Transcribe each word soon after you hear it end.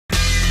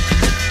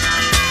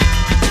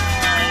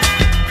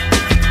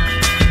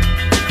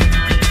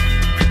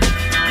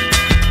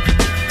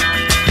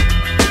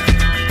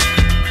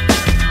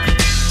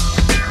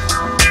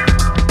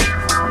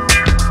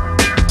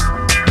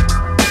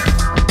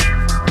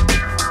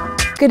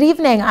Good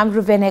evening, I'm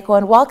Rubeneko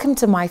and welcome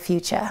to My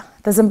Future.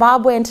 The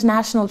Zimbabwe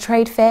International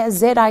Trade Fair,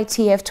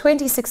 ZITF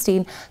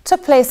 2016,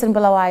 took place in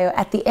Bulawayo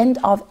at the end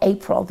of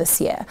April this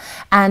year.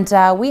 And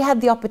we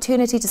had the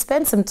opportunity to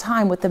spend some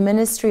time with the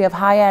Ministry of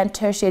Higher and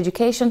Tertiary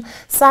Education,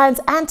 Science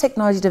and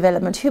Technology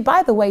Development, who,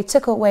 by the way,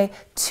 took away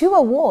 2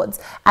 awards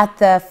at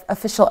the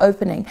official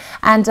opening.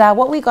 And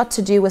what we got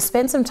to do was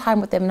spend some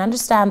time with them and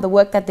understand the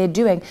work that they're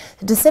doing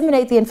to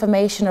disseminate the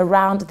information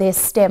around their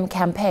STEM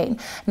campaign.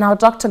 Now,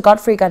 Dr.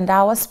 Godfrey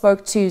Gandawa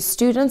spoke to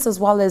students as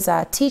well as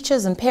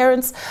teachers and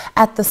parents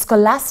at the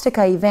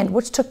Scholastica event,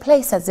 which took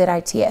place at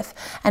ZITF.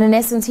 And in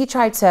essence, he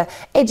tried to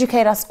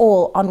educate us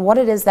all on what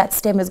it is that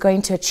STEM is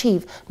going to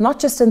achieve, not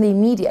just in the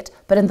immediate,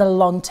 but in the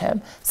long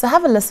term. So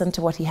have a listen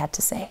to what he had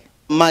to say.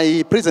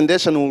 My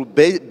presentation will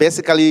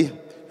basically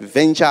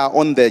venture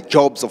on the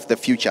jobs of the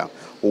future.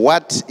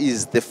 What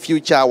is the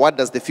future? What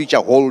does the future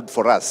hold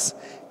for us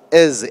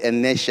as a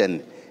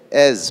nation,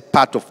 as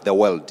part of the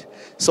world?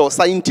 So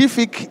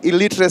scientific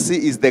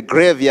illiteracy is the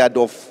graveyard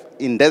of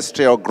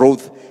industrial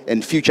growth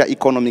and future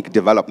economic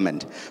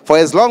development. For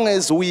as long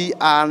as we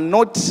are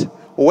not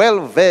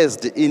well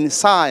versed in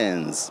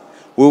science,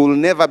 we will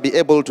never be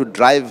able to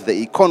drive the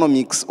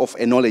economics of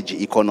a knowledge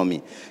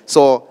economy.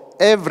 So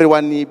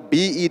everyone,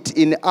 be it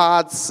in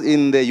arts,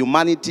 in the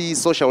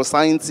humanities, social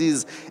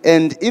sciences,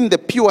 and in the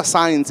pure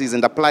sciences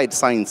and applied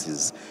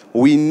sciences,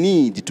 we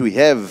need to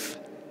have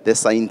the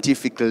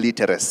scientific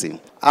literacy.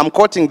 I'm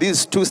quoting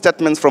these 2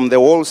 statements from the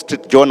Wall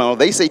Street Journal.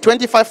 They say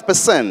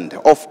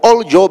 25% of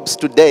all jobs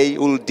today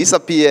will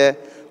disappear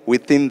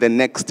within the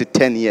next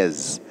 10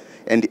 years.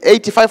 And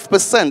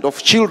 85%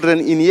 of children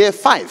in year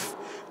 5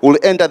 will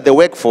enter the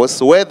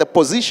workforce where the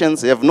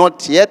positions have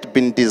not yet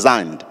been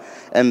designed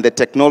and the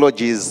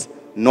technologies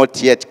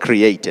not yet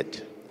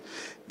created.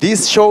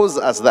 This shows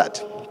us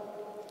that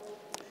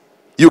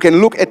you can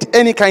look at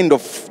any kind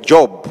of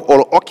job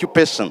or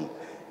occupation.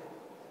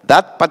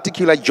 That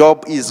particular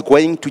job is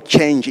going to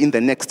change in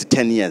the next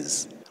 10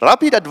 years.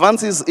 Rapid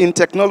advances in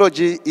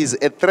technology is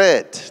a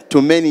threat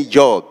to many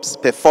jobs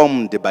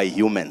performed by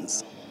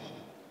humans.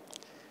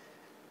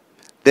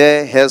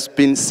 There has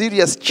been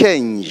serious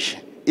change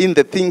in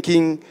the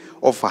thinking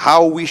of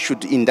how we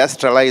should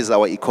industrialize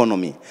our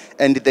economy.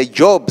 And the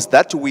jobs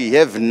that we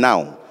have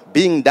now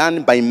being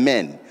done by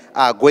men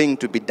are going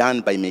to be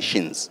done by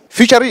machines.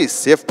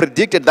 Futurists have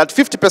predicted that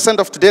 50%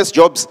 of today's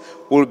jobs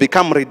will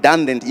become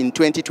redundant in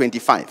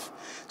 2025.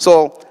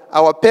 So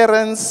our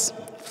parents,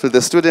 to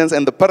the students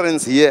and the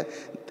parents here,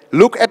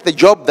 look at the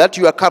job that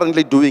you are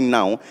currently doing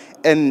now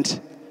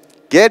and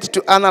get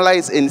to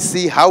analyze and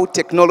see how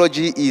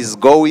technology is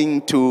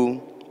going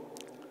to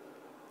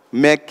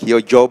make your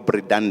job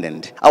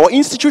redundant. Our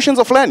institutions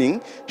of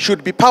learning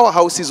should be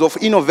powerhouses of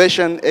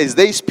innovation as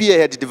they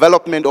spearhead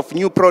development of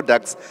new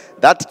products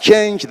that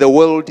change the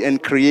world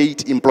and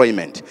create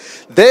employment.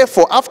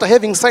 Therefore, after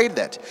having said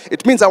that,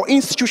 it means our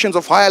institutions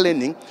of higher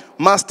learning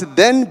must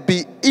then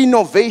be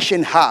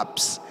innovation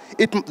hubs.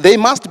 They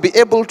must be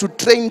able to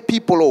train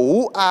people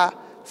who are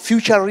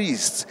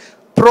futurists,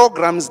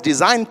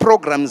 design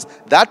programs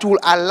that will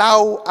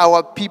allow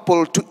our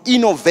people to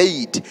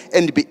innovate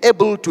and be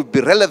able to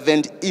be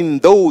relevant in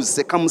those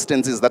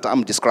circumstances that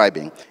I'm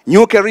describing.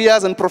 New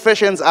careers and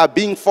professions are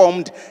being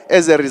formed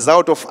as a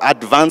result of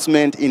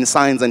advancement in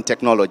science and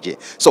technology.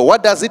 So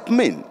what does it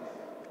mean?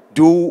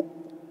 Do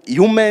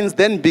humans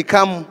then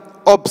become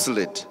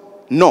obsolete?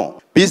 No.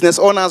 Business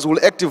owners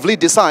will actively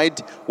decide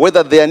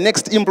whether their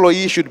next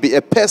employee should be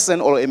a person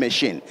or a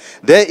machine.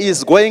 There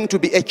is going to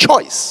be a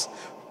choice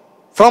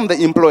from the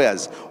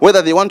employers,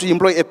 whether they want to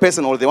employ a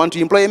person or they want to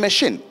employ a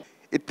machine.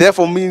 It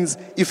therefore means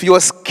if your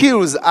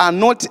skills are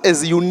not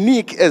as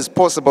unique as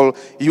possible,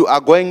 you are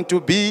going to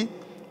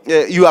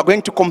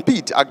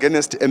compete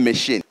against a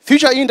machine.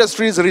 Future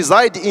industries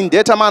reside in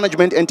data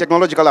management and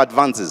technological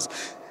advances.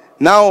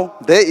 Now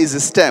there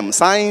is STEM,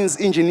 science,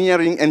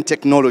 engineering, and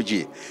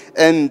technology.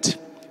 And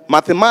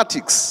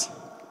mathematics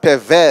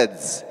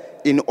pervades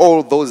in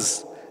all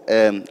those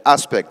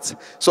aspects.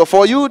 So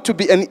for you to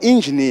be an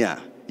engineer,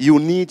 you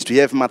need to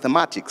have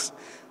mathematics.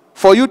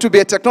 For you to be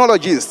a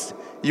technologist,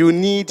 you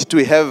need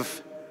to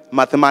have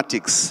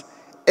mathematics.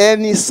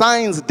 Any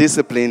science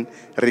discipline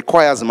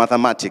requires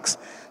mathematics.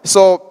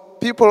 So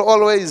people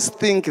always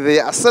think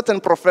there are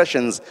certain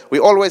professions. We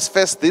always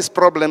face this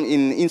problem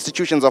in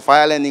institutions of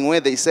higher learning where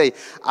they say,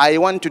 I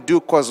want to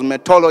do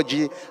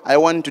cosmetology, I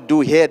want to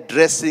do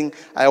hairdressing,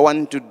 I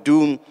want to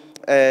do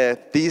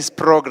this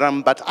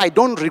program, but I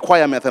don't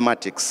require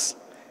mathematics.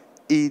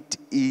 It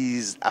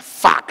is a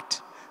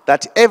fact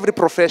that every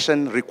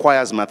profession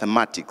requires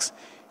mathematics.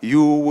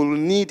 You will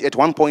need at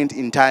one point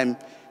in time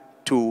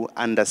to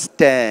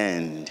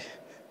understand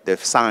the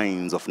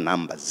signs of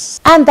numbers.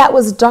 And that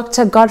was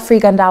Dr. Godfrey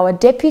Gandawa,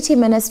 Deputy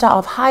Minister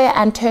of Higher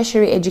and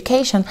Tertiary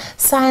Education,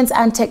 Science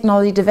and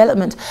Technology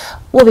Development.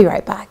 We'll be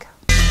right back.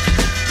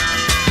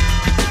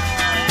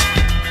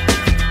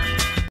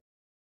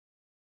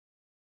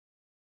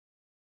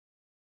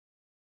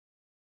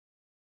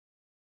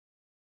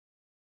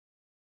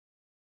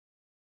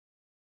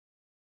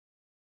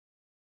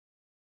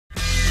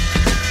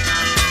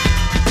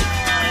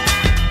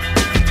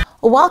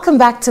 Welcome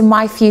back to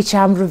My Future.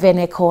 I'm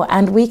Ruveneko,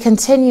 and we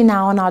continue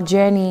now on our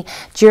journey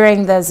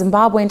during the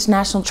Zimbabwe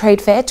International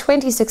Trade Fair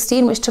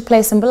 2016, which took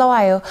place in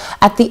Bulawayo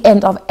at the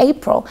end of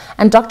April.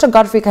 And Dr.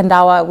 Godfrey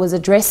Gandawa was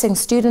addressing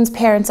students,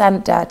 parents,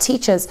 and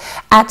teachers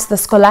at the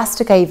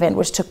Scholastica event,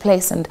 which took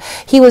place. And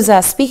he was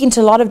speaking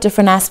to a lot of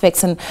different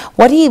aspects. And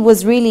what he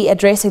was really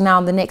addressing now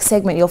in the next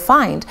segment, you'll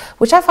find,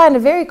 which I find a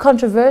very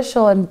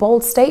controversial and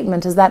bold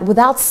statement, is that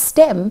without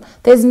STEM,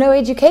 there's no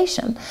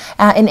education,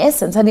 in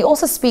essence. And he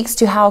also speaks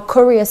to how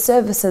courier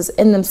services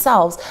in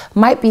themselves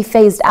might be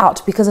phased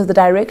out because of the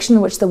direction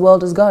in which the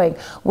world is going,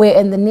 where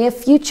in the near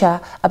future,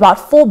 about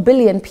 4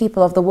 billion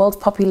people of the world's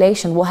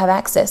population will have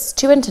access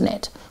to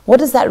internet.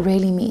 What does that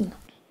really mean?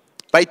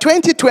 By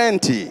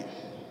 2020,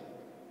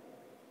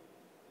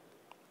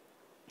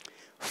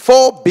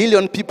 4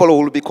 billion people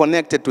will be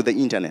connected to the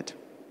internet.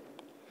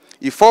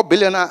 If 4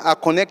 billion are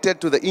connected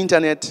to the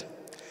internet,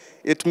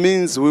 it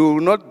means we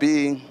will not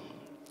be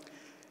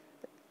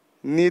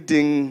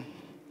needing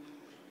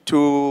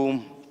to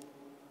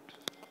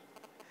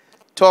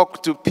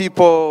talk to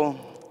people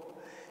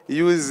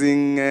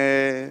using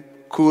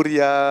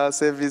courier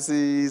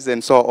services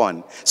and so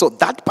on. So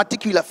that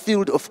particular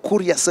field of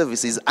courier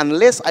services,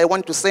 unless I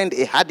want to send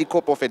a hard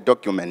copy of a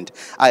document,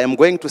 I am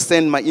going to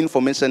send my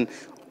information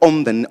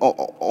on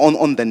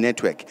the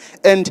network.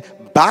 And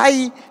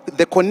by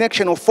the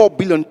connection of 4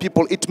 billion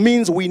people, it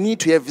means we need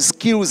to have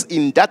skills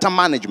in data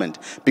management,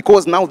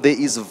 because now there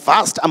is a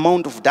vast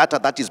amount of data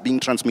that is being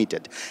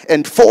transmitted.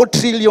 And 4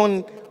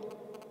 trillion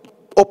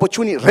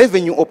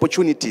revenue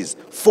opportunities,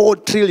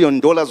 $4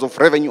 trillion of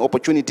revenue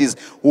opportunities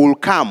will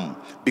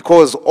come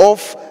because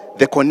of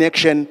the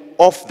connection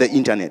of the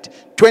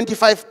internet.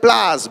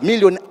 25+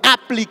 million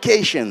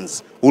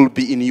applications will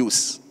be in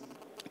use.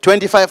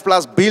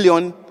 25+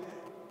 billion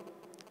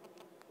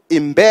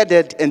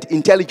embedded and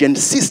intelligent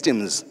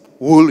systems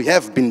will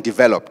have been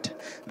developed.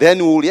 Then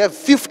we will have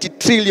 50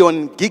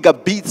 trillion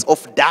gigabits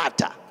of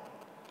data.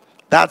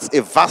 That's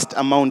a vast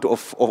amount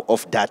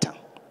of data.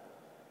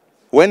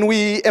 When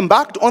we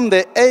embarked on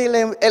the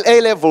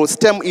A-level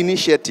STEM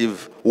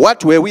initiative,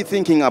 what were we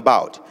thinking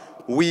about?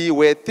 We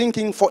were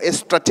thinking for a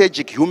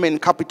strategic human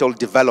capital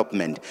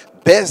development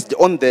based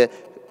on the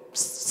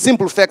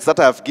simple facts that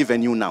I have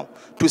given you now.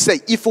 To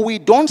say, if we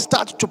don't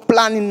start to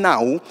plan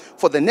now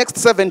for the next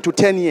 7 to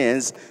 10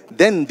 years,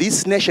 then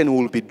this nation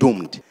will be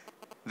doomed.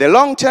 The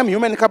long-term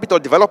human capital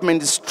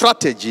development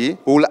strategy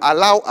will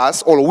allow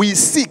us, or we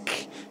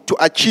seek to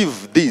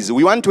achieve this.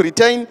 We want to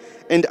retain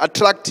and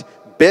attract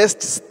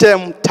best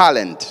STEM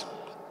talent.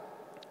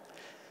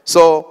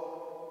 So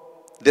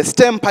the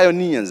STEM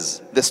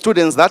pioneers, the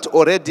students that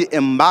already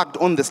embarked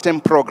on the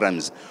STEM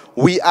programs,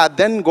 we are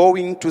then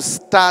going to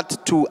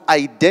start to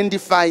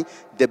identify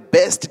the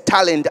best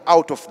talent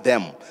out of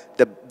them,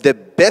 the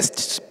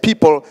best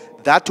people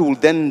that will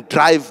then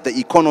drive the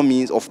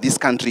economies of this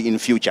country in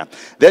future.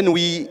 Then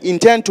we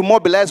intend to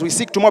mobilize, we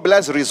seek to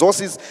mobilize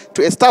resources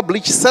to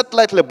establish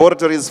satellite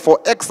laboratories for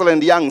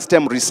excellent young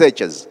STEM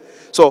researchers.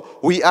 So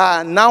we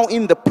are now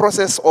in the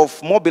process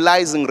of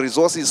mobilizing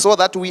resources so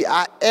that we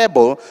are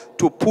able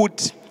to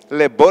put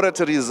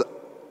laboratories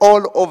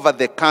all over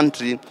the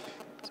country,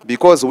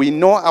 because we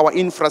know our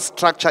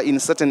infrastructure in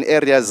certain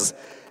areas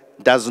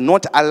does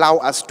not allow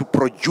us to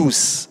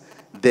produce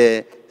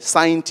the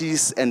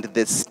scientists and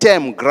the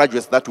STEM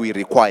graduates that we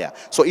require.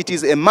 So it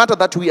is a matter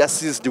that we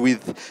assist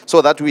with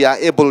so that we are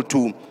able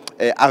to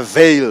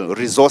avail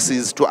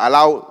resources to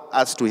allow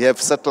us to have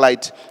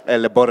satellite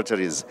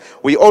laboratories.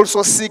 We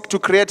also seek to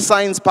create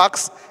science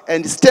parks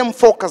and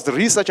STEM-focused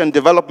research and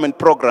development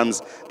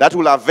programs that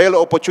will avail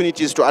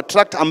opportunities to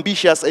attract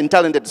ambitious and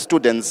talented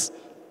students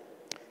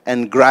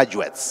and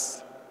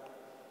graduates.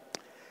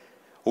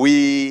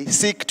 We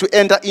seek to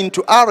enter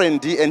into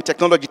R&D and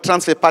technology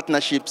transfer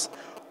partnerships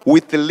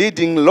with the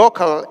leading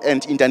local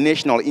and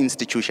international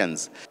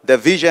institutions. The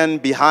vision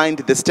behind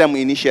the STEM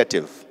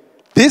initiative.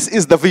 This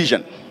is the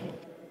vision.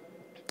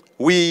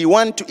 We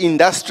want to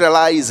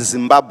industrialize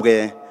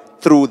Zimbabwe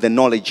through the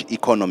knowledge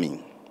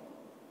economy.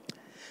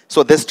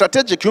 So the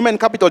strategic human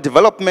capital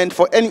development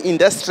for any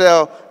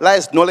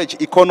industrialized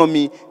knowledge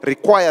economy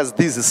requires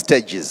these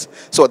stages.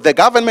 So the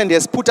government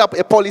has put up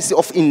a policy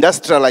of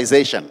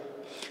industrialization,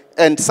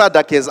 and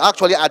SADC has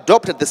actually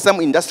adopted the same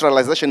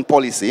industrialization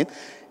policy,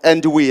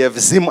 and we have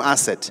Zim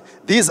Asset.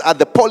 These are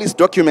the policy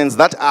documents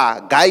that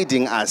are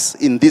guiding us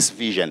in this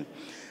vision.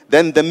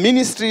 Then the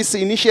ministry's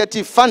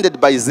initiative funded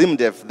by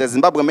ZIMDEF, the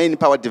Zimbabwe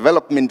Manpower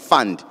Development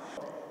Fund.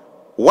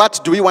 What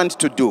do we want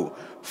to do?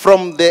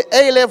 From the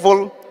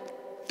A-level,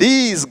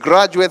 these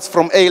graduates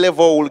from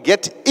A-level will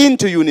get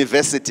into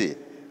university.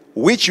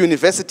 Which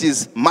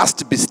universities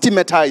must be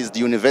STEMatized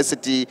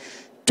university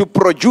to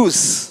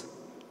produce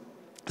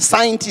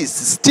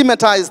scientists,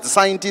 STEMatized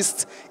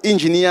scientists,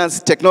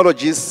 engineers,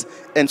 technologists,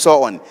 and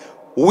so on.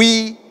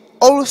 We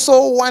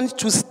also want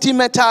to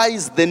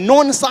STEMatize the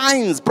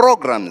non-science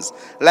programs,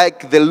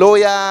 like the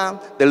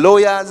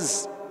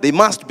lawyers, they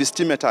must be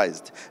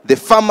STEMatized. The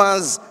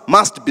farmers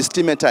must be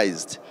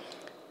STEMatized.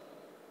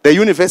 The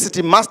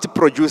university must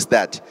produce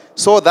that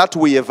so that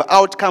we have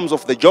outcomes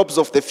of the jobs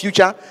of the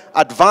future,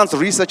 advanced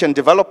research and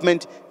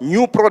development,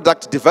 new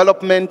product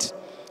development,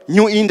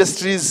 new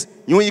industries,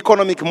 new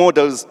economic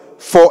models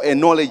for a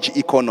knowledge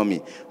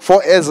economy.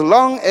 For as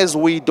long as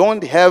we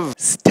don't have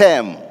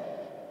STEM,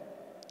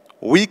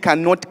 we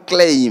cannot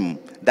claim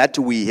that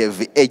we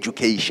have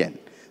education.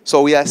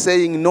 So we are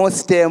saying no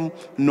STEM,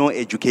 no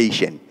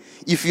education.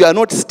 If you are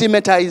not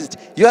STEMatized,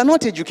 you are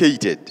not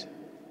educated.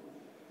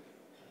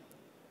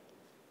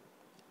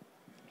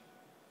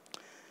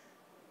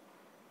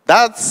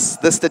 That's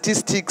the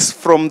statistics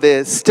from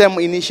the STEM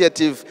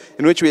initiative,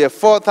 in which we have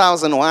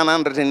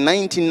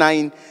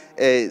 4,199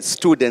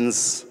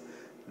 students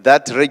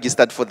that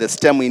registered for the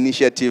STEM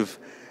initiative.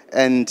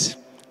 And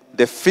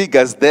the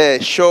figures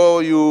there show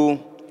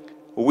you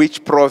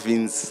which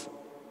province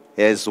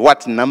has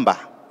what number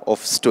of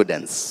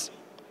students.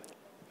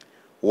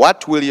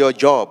 What will your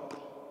job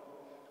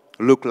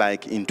look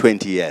like in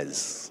 20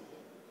 years?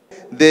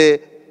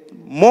 The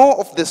more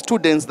of the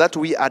students that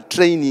we are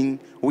training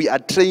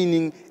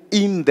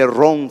in the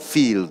wrong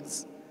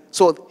fields.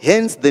 So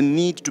hence the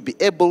need to be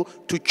able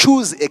to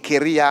choose a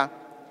career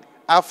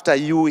after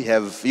you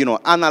have,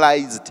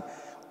 analyzed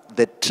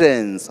the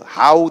trends,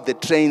 how the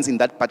trends in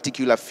that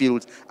particular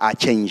field are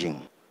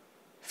changing.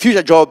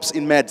 Future jobs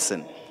in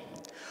medicine.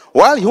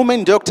 While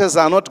human doctors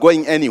are not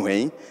going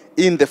anywhere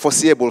in the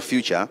foreseeable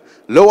future,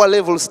 lower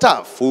level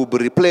staff will be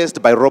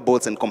replaced by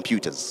robots and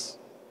computers.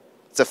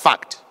 It's a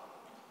fact.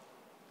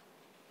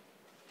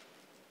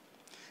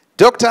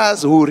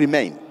 Doctors will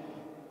remain,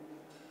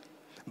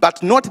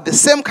 but not the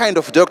same kind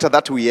of doctor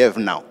that we have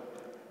now.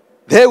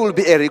 There will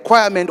be a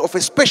requirement of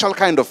a special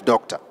kind of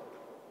doctor.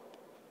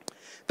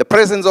 The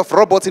presence of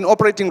robots in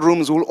operating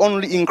rooms will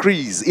only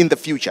increase in the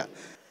future.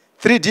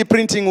 3D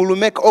printing will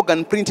make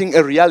organ printing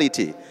a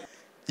reality.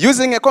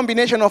 Using a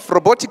combination of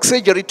robotic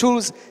surgery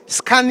tools,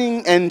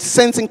 scanning and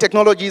sensing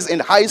technologies,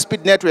 and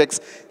high-speed networks,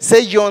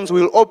 surgeons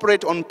will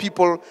operate on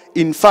people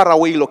in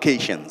faraway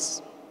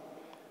locations.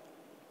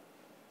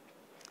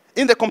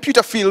 In the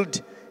computer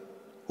field,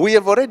 we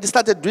have already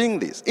started doing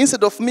this.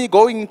 Instead of me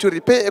going to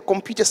repair a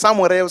computer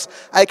somewhere else,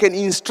 I can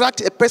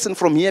instruct a person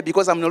from here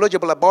because I'm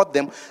knowledgeable about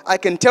them. I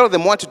can tell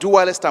them what to do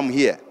whilst I'm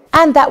here.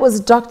 And that was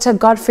Dr.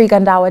 Godfrey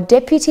Gandawa,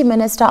 Deputy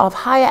Minister of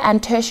Higher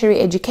and Tertiary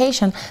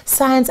Education,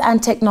 Science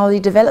and Technology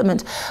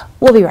Development.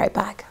 We'll be right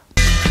back.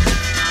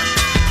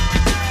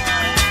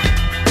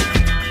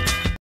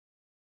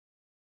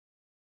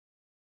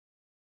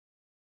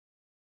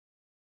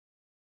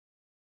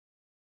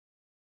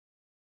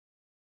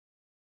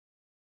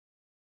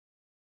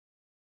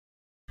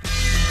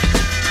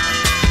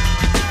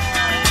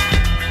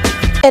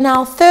 In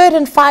our third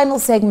and final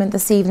segment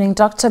this evening,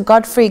 Dr.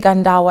 Godfrey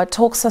Gandawa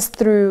talks us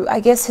through,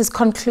 his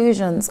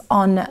conclusions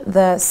on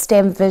the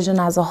STEM vision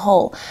as a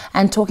whole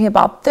and talking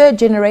about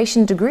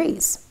third-generation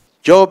degrees.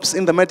 Jobs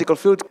in the medical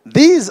field,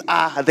 these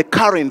are the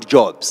current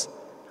jobs.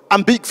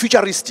 I'm big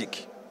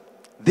futuristic.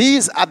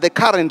 These are the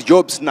current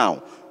jobs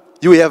now.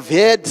 You have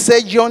heard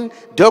surgeon,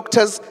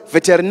 doctors,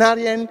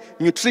 veterinarian,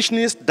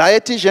 nutritionist,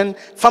 dietitian,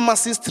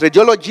 pharmacists,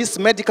 radiologists,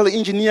 medical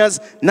engineers,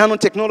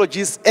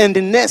 nanotechnologists,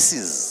 and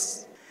nurses.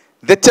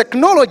 The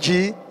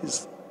technologies,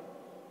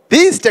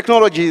 these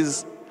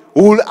technologies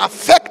will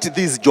affect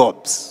these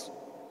jobs.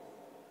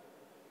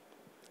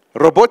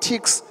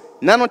 Robotics,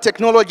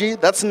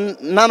 nanotechnology, that's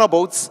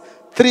nanobots,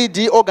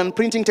 3D organ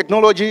printing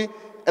technology,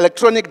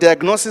 electronic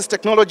diagnosis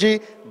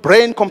technology,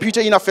 brain-computer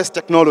interface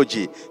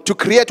technology. To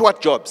create what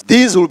jobs?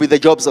 These will be the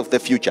jobs of the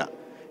future.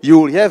 You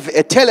will have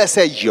a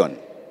telesurgeon,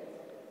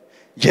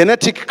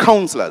 genetic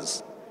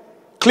counselors,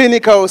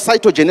 clinical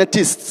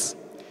cytogenetists,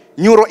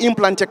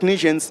 neuroimplant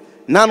technicians,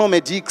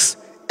 nanomedics,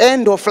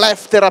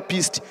 end-of-life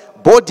therapists,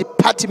 body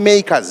part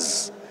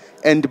makers,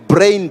 and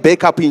brain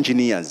backup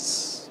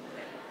engineers.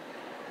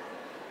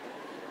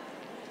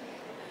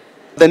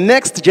 The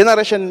next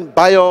generation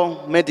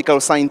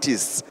biomedical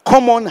scientists,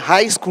 common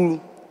high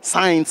school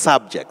science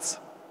subjects.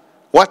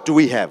 What do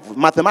we have?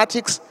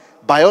 Mathematics,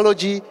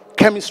 biology,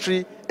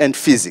 chemistry, and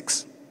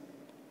physics.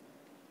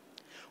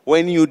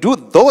 When you do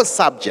those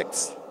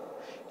subjects,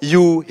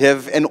 you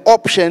have an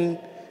option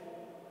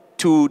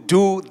to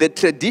do the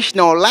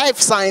traditional life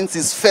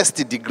sciences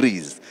first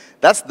degrees.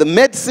 That's the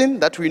medicine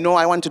that we know.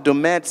 I want to do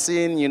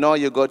medicine,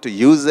 you go to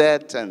use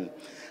it, and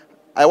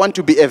I want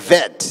to be a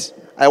vet.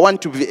 I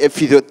want to be a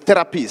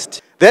physiotherapist.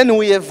 Then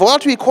we have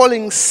what we're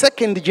calling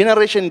second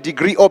generation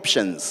degree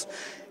options.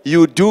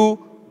 You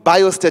do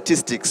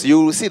biostatistics.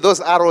 You will see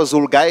those arrows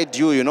will guide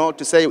you,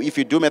 to say if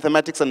you do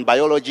mathematics and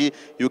biology,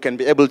 you can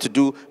be able to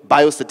do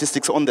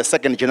biostatistics on the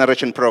second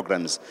generation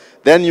programs.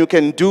 Then you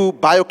can do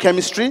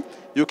biochemistry,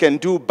 you can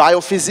do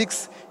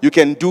biophysics, you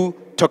can do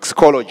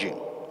toxicology.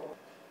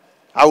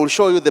 I will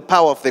show you the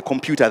power of the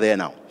computer there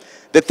now.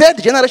 The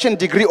third generation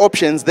degree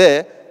options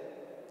there,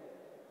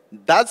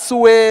 that's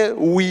where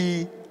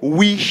we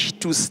wish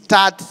to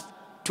start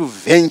to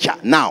venture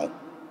now,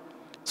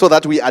 so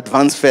that we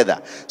advance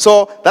further.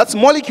 So that's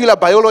molecular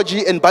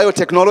biology and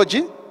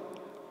biotechnology.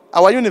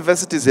 Our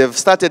universities have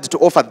started to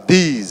offer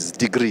these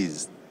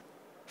degrees.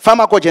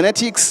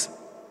 pharmacogenetics,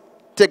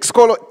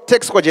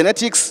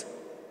 toxicogenetics,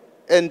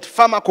 and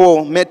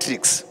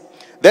pharmacometrics.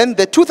 Then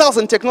the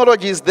 2000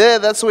 technologies there,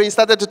 that's where we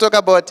started to talk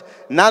about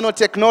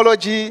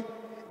nanotechnology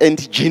and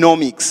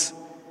genomics.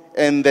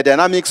 And the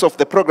dynamics of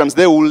the programs,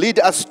 they will lead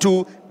us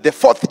to the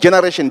 4th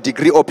generation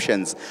degree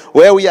options,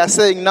 where we are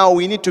saying now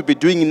we need to be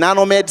doing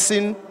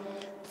nanomedicine,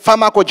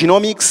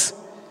 pharmacogenomics,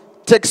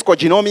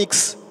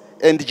 toxicogenomics,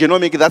 and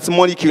genomic, that's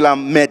molecular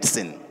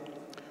medicine.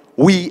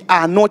 We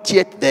are not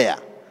yet there.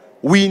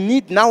 We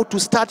need now to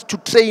start to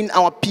train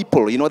our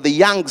people, you know, the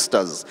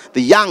youngsters,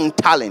 the young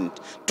talent,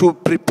 to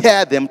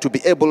prepare them to be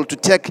able to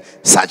take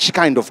such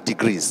kind of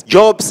degrees.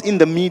 Jobs in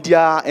the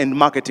media and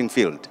marketing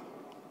field.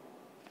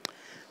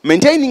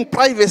 Maintaining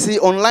privacy,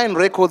 online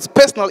records,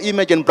 personal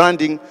image and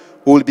branding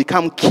will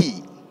become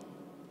key.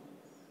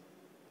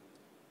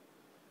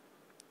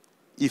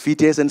 If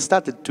it hasn't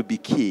started to be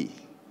key.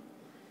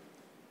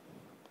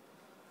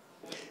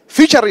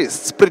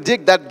 Futurists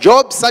predict that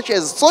jobs such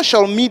as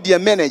social media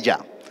manager,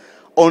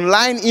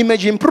 online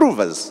image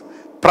improvers,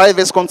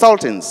 privacy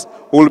consultants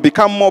will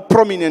become more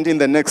prominent in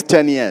the next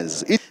 10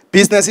 years.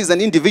 Businesses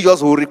and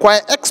individuals will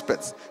require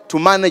experts to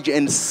manage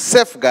and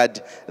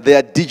safeguard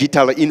their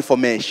digital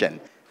information.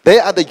 They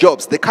are the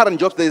jobs, the current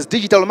jobs. There is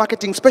digital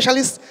marketing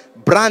specialists,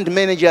 brand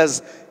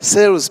managers,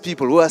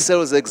 salespeople who are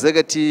sales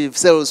executives,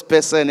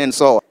 salesperson, and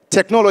so on.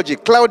 Technology,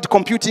 cloud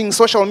computing,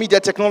 social media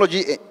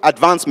technology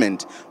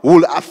advancement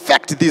will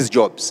affect these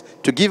jobs.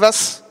 To give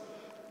us,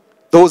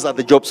 those are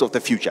the jobs of the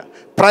future.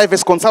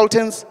 Privacy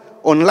consultants,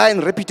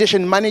 online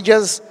reputation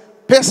managers,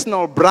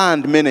 personal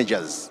brand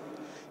managers.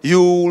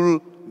 You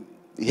will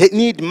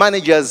need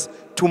managers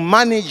to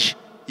manage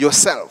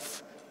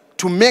yourself,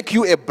 to make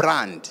you a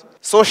brand.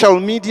 Social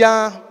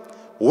media,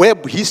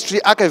 web history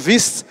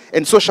archivists,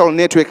 and social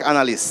network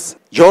analysts.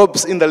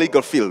 Jobs in the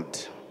legal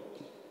field.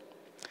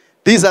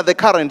 These are the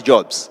current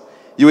jobs.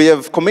 You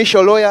have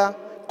commercial lawyer,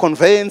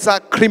 conveyancer,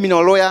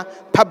 criminal lawyer,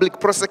 public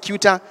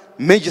prosecutor,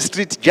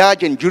 magistrate,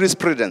 judge, and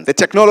jurisprudence. The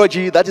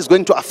technology that is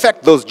going to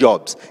affect those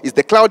jobs is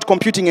the cloud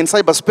computing and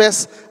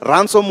cyberspace,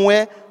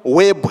 ransomware,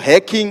 web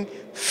hacking,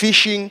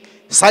 phishing,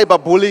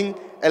 cyberbullying,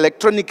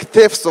 electronic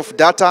thefts of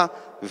data,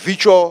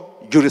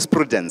 virtual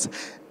jurisprudence.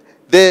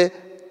 The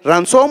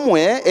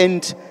ransomware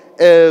and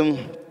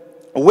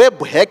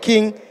web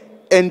hacking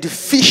and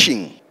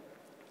phishing.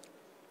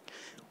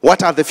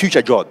 What are the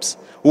future jobs?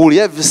 We will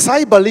have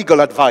cyber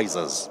legal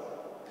advisors,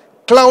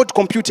 cloud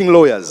computing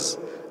lawyers,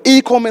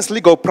 e-commerce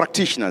legal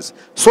practitioners,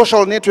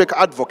 social network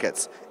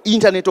advocates,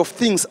 Internet of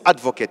Things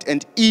advocate,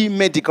 and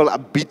e-medical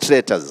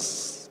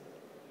arbitrators.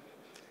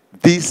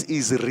 This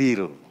is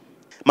real.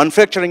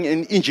 Manufacturing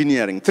and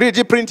engineering.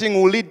 3D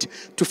printing will lead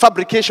to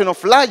fabrication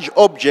of large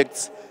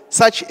objects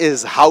such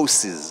as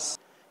houses.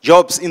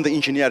 Jobs in the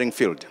engineering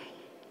field.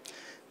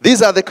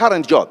 These are the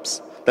current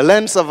jobs. The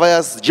land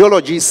surveyors,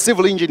 geologists,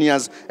 civil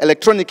engineers,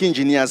 electronic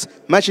engineers,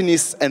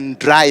 machinists, and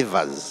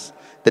drivers.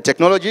 The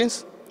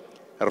technologies,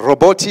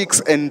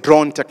 robotics and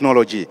drone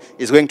technology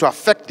is going to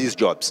affect these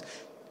jobs.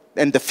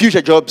 And the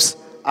future jobs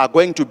are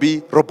going to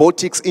be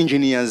robotics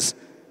engineers,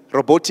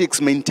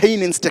 robotics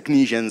maintenance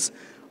technicians,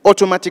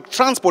 automatic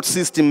transport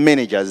system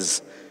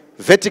managers,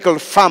 vertical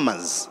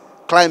farmers,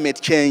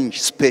 climate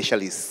change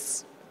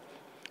specialists.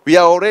 We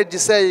are already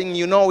saying,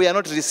 you know, we are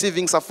not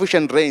receiving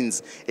sufficient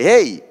rains.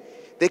 Hey,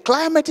 the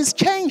climate is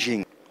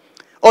changing.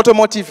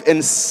 Automotive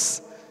and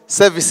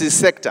services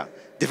sector.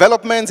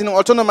 Developments in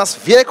autonomous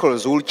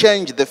vehicles will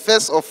change the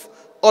face of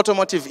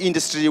automotive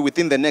industry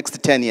within the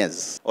next 10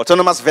 years.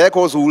 Autonomous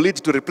vehicles will lead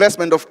to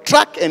replacement of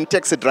truck and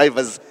taxi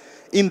drivers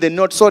in the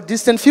not so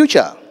distant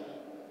future.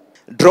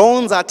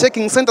 Drones are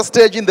taking center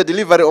stage in the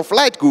delivery of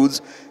light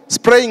goods,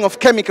 spraying of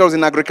chemicals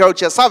in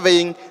agriculture,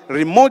 surveying,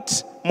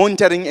 remote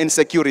monitoring and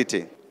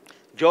security.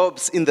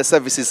 Jobs in the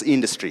services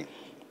industry.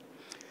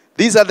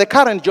 These are the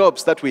current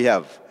jobs that we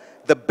have.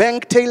 The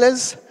bank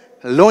tellers,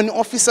 loan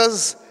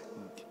officers,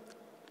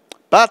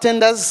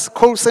 bartenders,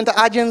 call center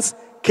agents,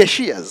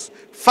 cashiers,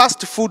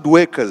 fast food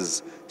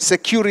workers,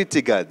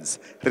 security guards,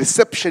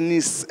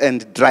 receptionists,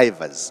 and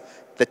drivers.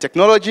 The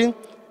technology,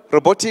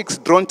 robotics,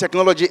 drone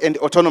technology, and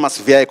autonomous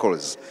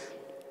vehicles.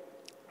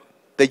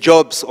 The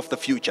jobs of the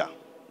future.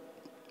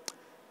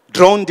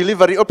 Drone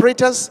delivery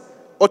operators,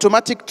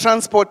 automatic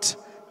transport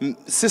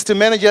system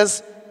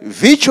managers,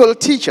 virtual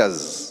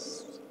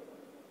teachers,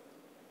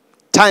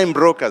 time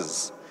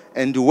brokers,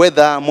 and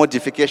weather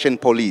modification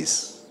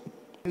police.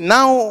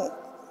 Now,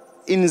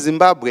 in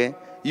Zimbabwe,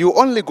 you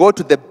only go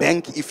to the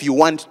bank if you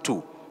want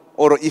to,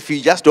 or if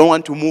you just don't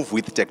want to move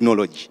with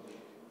technology.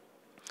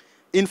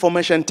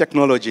 Information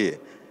technology.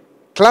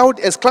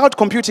 As cloud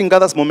computing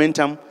gathers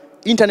momentum,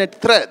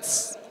 internet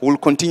threats will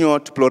continue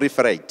to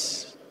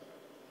proliferate.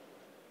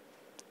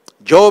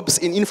 Jobs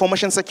in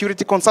information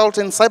security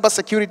consultants,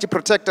 cybersecurity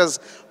protectors,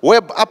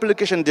 web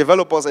application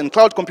developers, and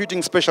cloud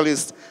computing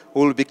specialists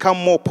will become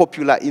more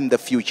popular in the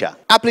future.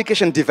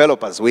 Application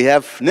developers, we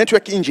have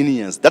network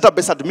engineers,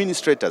 database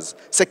administrators,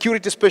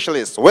 security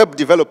specialists, web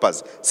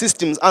developers,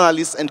 systems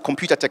analysts, and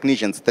computer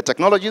technicians. The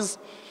technologies,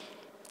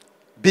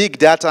 big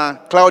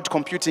data, cloud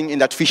computing,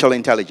 and artificial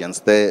intelligence.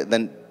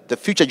 The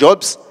future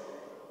jobs,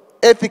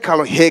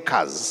 ethical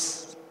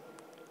hackers,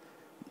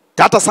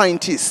 data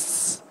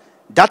scientists,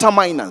 data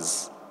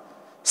miners,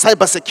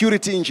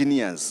 cybersecurity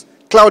engineers,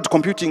 cloud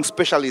computing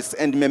specialists,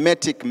 and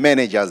memetic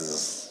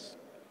managers.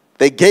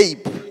 The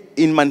gap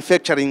in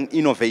manufacturing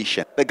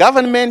innovation. The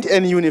government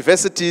and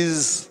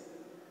universities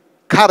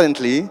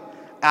currently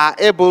are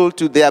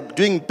they are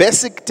doing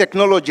basic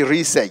technology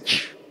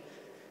research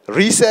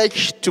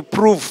to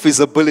prove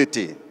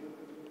feasibility.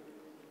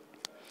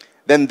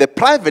 Then the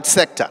private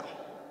sector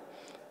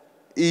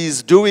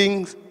is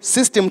doing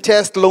system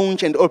test,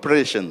 launch, and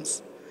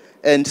operations,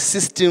 and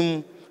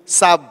system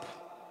or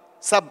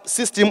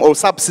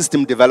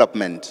subsystem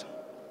development.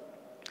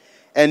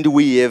 And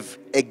we have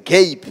a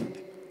gap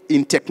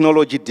in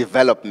technology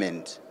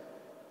development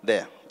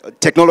there,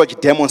 technology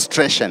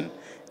demonstration,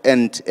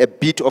 and a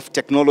bit of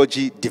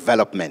technology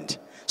development.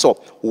 So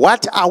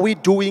what are we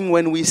doing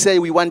when we say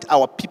we want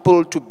our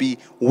people to be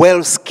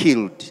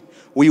well-skilled?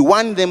 We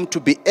want them to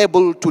be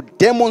able to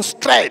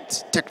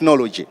demonstrate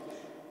technology.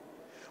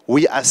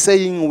 We are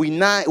saying we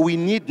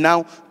need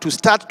now to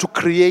start to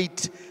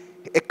create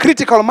a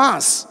critical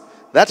mass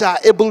that are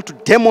able to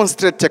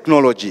demonstrate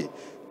technology.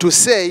 To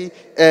say,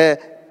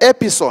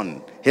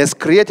 Epison has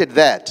created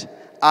that.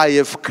 I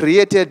have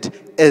created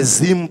a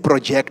Zoom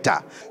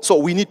projector. So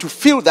we need to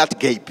fill that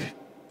gap.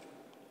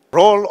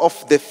 Role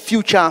of the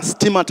future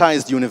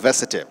stigmatized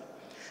university.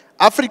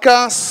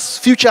 Africa's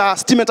future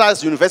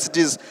stigmatized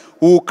universities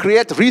will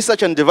create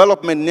research and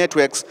development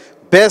networks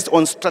based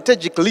on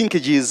strategic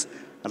linkages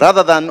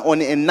rather than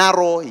on a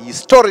narrow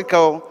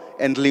historical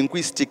and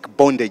linguistic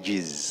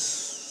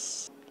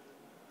bondages.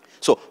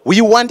 So we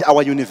want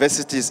our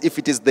universities, if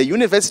it is the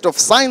University of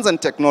Science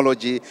and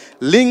Technology,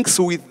 links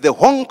with the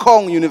Hong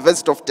Kong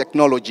University of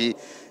Technology,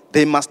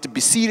 there must be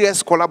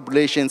serious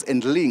collaborations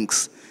and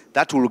links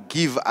that will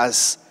give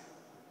us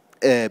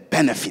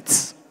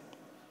benefits.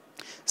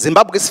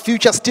 Zimbabwe's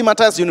future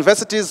stigmatized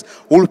universities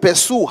will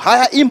pursue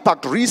higher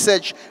impact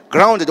research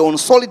grounded on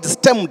solid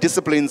STEM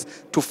disciplines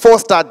to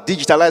foster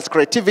digitalized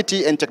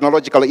creativity and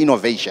technological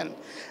innovation.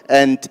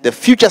 And the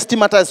future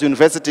stigmatized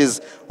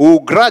universities will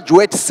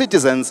graduate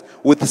citizens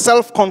with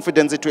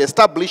self-confidence to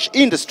establish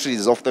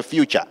industries of the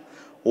future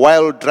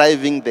while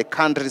driving the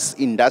country's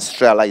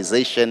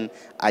industrialization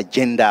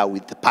agenda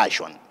with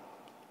passion.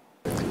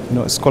 You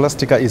know,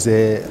 Scholastica is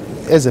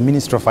as a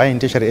Ministry of Higher and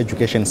Tertiary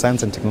Education,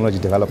 Science and Technology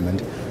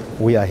Development,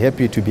 we are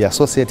happy to be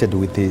associated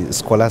with the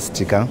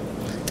Scholastica,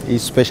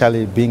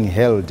 especially being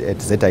held at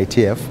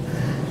ZITF,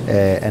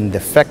 and the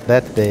fact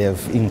that they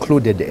have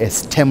included a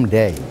STEM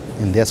day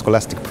in their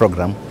Scholastic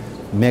program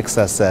makes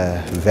us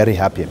very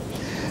happy.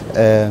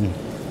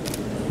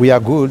 We are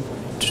good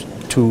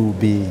to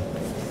be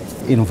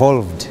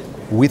involved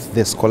with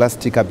the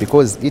Scholastica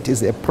because it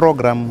is a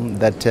program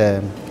that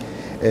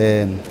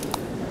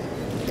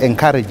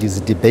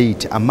encourages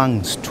debate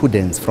among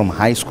students from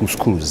high school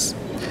schools.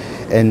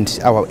 And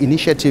our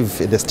initiative,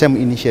 the STEM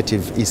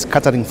initiative, is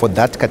catering for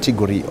that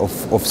category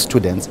of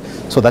students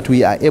so that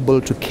we are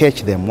able to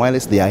catch them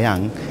whilst they are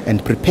young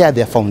and prepare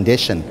their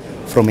foundation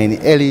from an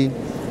early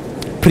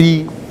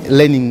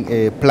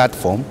pre-learning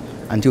platform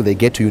until they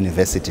get to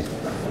university.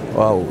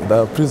 Wow,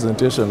 the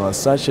presentation was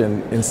such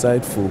an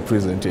insightful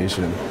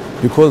presentation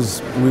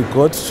because we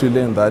got to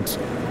learn that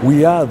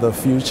we are the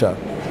future.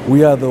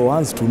 We are the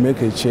ones to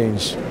make a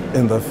change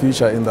in the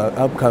future, in the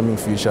upcoming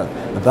future.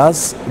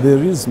 Thus,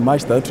 there is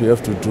much that we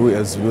have to do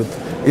as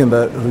youth in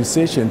the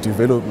research and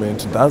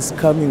development that's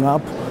coming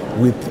up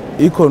with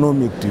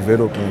economic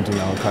development in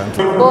our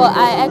country. Well,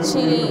 I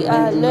actually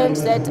learned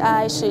that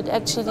I had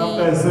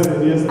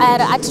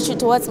an attitude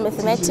towards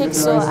mathematics,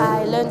 so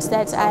I learned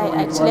that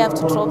I actually have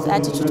to drop the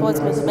attitude towards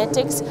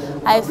mathematics.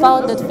 I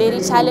found it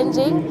very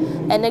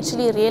challenging and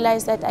actually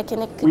realized that I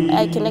can actually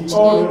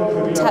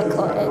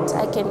tackle it.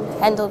 I can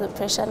handle the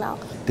pressure now.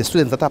 The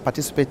students that are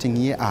participating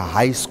here are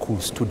high school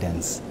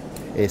students,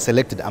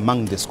 selected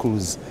among the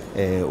schools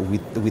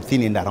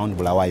within and around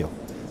Bulawayo.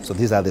 So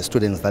these are the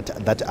students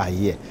that are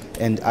here.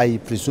 And I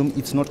presume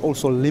it's not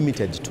also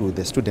limited to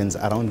the students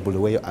around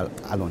Bulawayo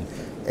alone.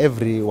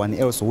 Everyone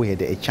else who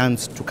had a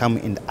chance to come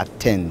and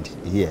attend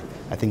here,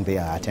 I think they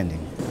are attending.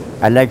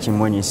 I liked him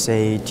when he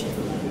said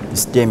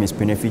STEM is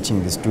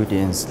benefiting the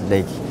students,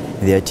 like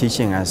they are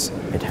teaching us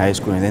at high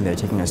school and then they're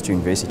taking us to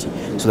university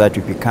so that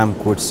we become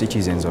good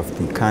citizens of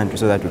the country,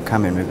 so that we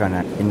come and work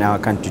in our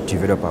country to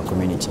develop our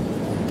community.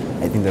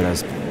 I think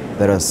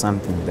that was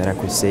something that I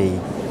could say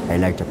I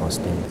liked about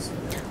STEM.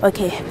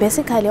 Okay,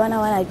 basically what I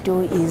want to do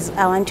is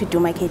I want to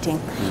do marketing.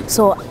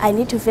 So I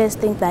need to first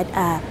think that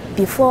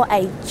before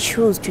I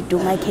choose to do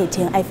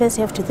marketing, I first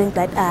have to think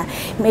that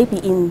maybe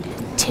in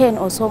 10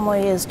 or so more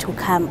years to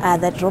come,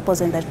 that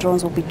robots and that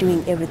drones will be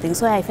doing everything.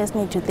 So I first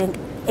need to think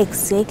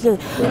exactly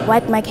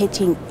what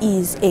marketing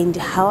is and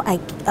how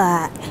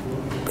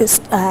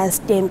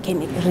STEM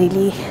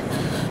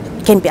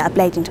can be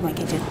applied into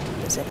marketing.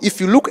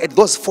 If you look at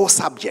those 4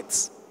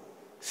 subjects,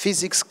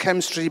 physics,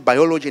 chemistry,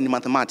 biology, and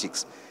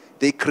mathematics,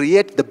 they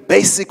create the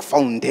basic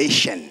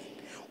foundation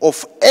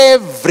of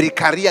every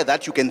career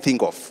that you can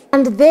think of.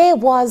 And there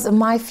was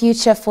my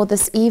future for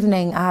this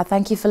evening.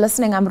 Thank you for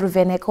listening. I'm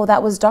Ruveneko.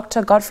 That was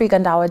Dr. Godfrey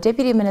Gandawa,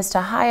 Deputy Minister,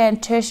 Higher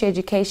and Tertiary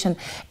Education,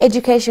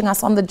 educating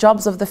us on the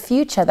jobs of the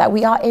future, that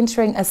we are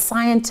entering a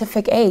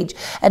scientific age,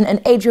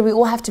 an age where we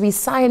all have to be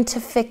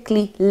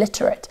scientifically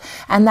literate.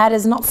 And that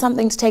is not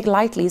something to take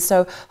lightly.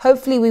 So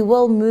hopefully we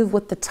will move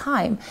with the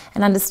time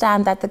and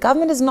understand that the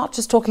government is not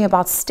just talking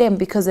about STEM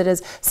because it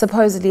is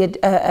supposedly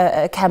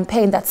a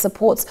campaign that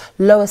supports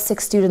lower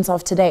six students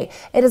of today.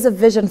 It is a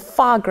vision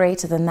far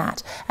greater than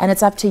that, and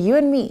it's up to you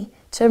and me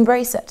to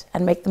embrace it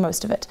and make the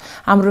most of it.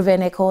 I'm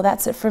Ruveneko.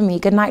 That's it from me.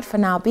 Good night for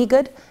now. Be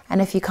good,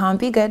 and if you can't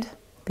be good,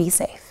 be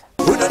safe.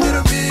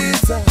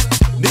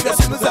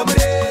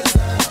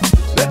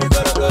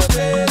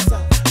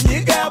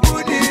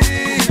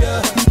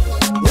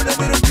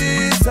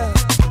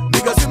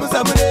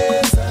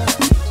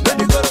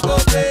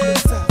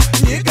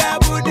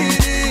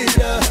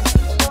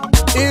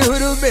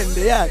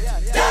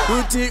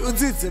 Uti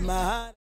utsitse mahali